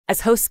As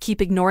hosts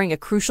keep ignoring a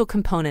crucial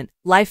component,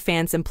 live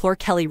fans implore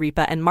Kelly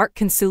Ripa and Mark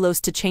Consuelos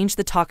to change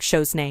the talk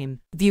show's name.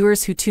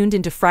 Viewers who tuned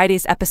into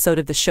Friday's episode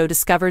of the show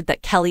discovered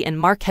that Kelly and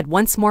Mark had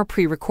once more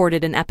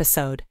pre-recorded an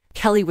episode.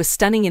 Kelly was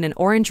stunning in an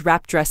orange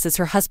wrap dress as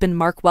her husband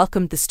Mark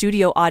welcomed the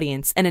studio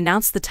audience and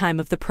announced the time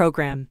of the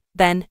program.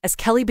 Then, as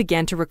Kelly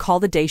began to recall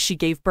the day she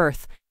gave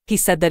birth, he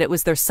said that it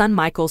was their son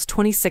Michael's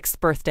 26th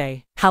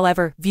birthday.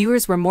 However,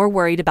 viewers were more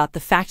worried about the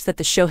fact that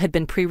the show had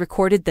been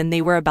pre-recorded than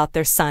they were about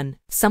their son.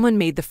 Someone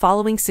made the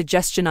following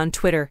suggestion on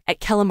Twitter,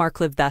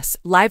 @KellyMarkLive thus,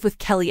 live with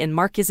Kelly and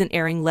Mark isn't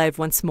airing live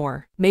once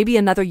more. Maybe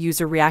another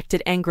user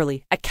reacted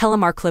angrily,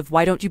 @KellyMarkLive,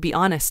 why don't you be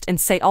honest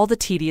and say all the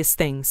tedious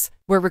things?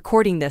 We're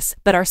recording this,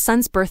 but our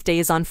son's birthday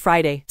is on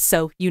Friday,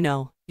 so, you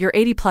know. Your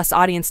 80-plus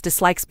audience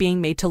dislikes being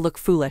made to look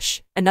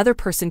foolish. Another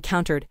person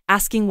countered,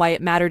 asking why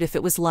it mattered if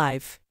it was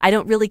live. I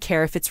don't really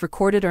care if it's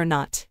recorded or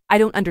not. I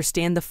don't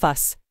understand the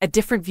fuss. A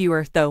different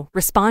viewer, though,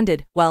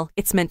 responded, well,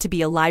 it's meant to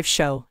be a live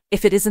show.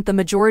 If it isn't the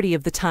majority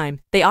of the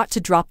time, they ought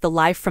to drop the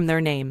live from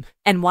their name.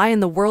 And why in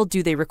the world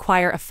do they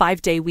require a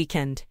 5-day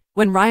weekend?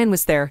 When Ryan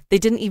was there, they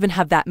didn't even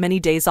have that many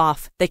days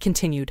off, they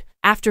continued.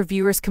 After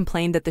viewers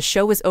complained that the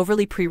show was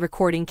overly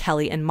pre-recording,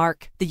 Kelly and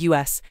Mark, the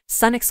U.S.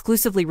 Sun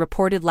exclusively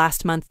reported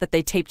last month that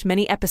they taped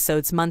many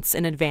episodes months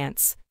in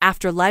advance.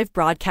 After live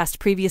broadcast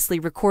previously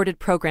recorded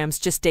programs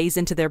just days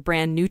into their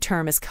brand new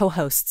term as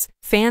co-hosts,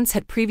 fans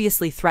had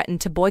previously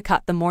threatened to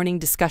boycott the morning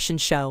discussion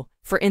show.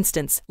 For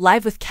instance,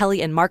 Live with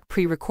Kelly and Mark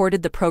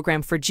pre-recorded the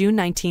program for June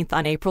 19th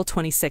on April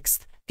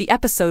 26th. The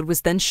episode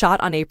was then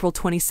shot on April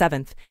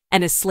 27th,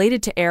 and is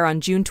slated to air on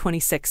June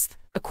 26th.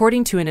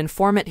 According to an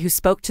informant who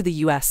spoke to the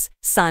U.S.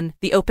 Sun,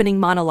 the opening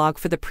monologue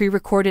for the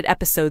pre-recorded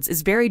episodes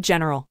is very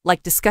general,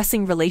 like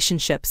discussing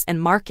relationships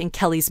and Mark and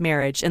Kelly's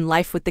marriage and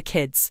life with the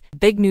kids.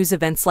 Big news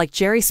events like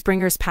Jerry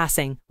Springer's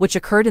passing, which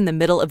occurred in the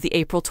middle of the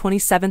April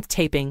 27th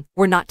taping,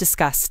 were not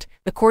discussed.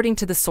 According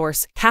to the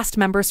source, cast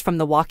members from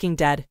The Walking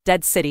Dead,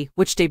 Dead City,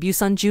 which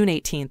debuts on June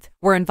 18th,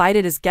 were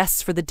invited as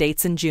guests for the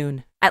dates in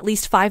June. At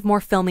least 5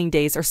 more filming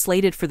days are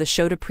slated for the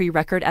show to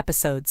pre-record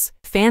episodes.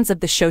 Fans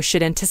of the show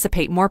should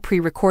anticipate more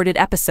pre-recorded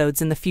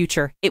episodes in the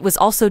future. It was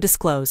also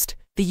disclosed.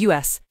 The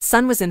U.S.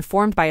 Sun was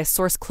informed by a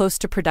source close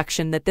to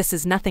production that this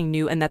is nothing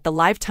new and that the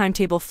live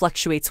timetable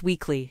fluctuates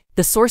weekly.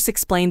 The source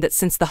explained that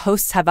since the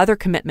hosts have other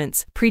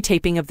commitments,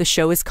 pre-taping of the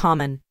show is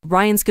common.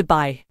 Ryan's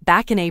goodbye.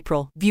 Back in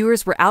April,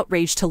 viewers were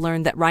outraged to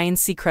learn that Ryan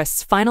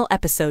Seacrest's final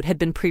episode had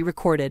been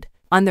pre-recorded.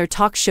 On their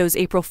talk show's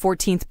April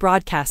 14th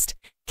broadcast,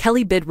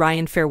 Kelly bid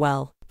Ryan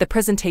farewell. The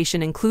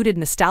presentation included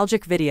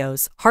nostalgic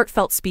videos,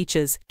 heartfelt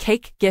speeches,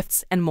 cake,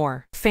 gifts, and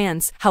more.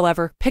 Fans,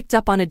 however, picked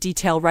up on a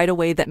detail right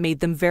away that made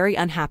them very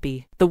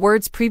unhappy. The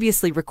words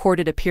previously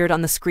recorded appeared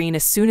on the screen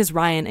as soon as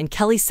Ryan and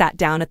Kelly sat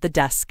down at the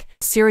desk.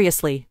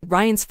 Seriously,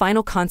 Ryan's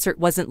final concert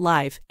wasn't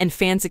live, and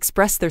fans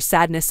expressed their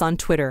sadness on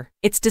Twitter.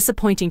 It's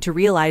disappointing to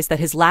realize that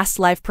his last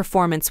live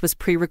performance was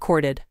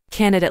pre-recorded.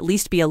 Can it at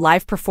least be a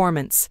live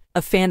performance?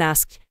 A fan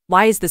asked.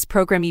 Why is this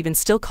program even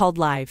still called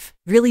live?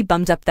 Really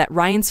bummed up that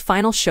Ryan's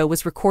final show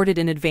was recorded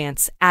in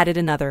advance, added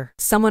another.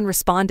 Someone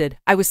responded,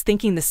 I was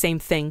thinking the same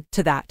thing,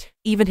 to that.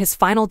 Even his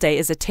final day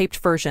is a taped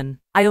version.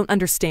 I don't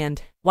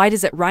understand. Why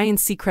does it Ryan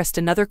Seacrest?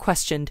 Another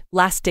questioned,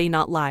 last day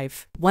not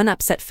live. One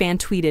upset fan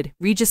tweeted,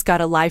 Regis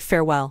got a live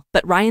farewell,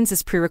 but Ryan's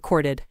is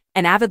pre-recorded.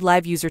 An avid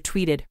live user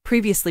tweeted,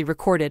 previously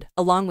recorded,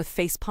 along with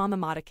facepalm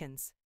emoticons.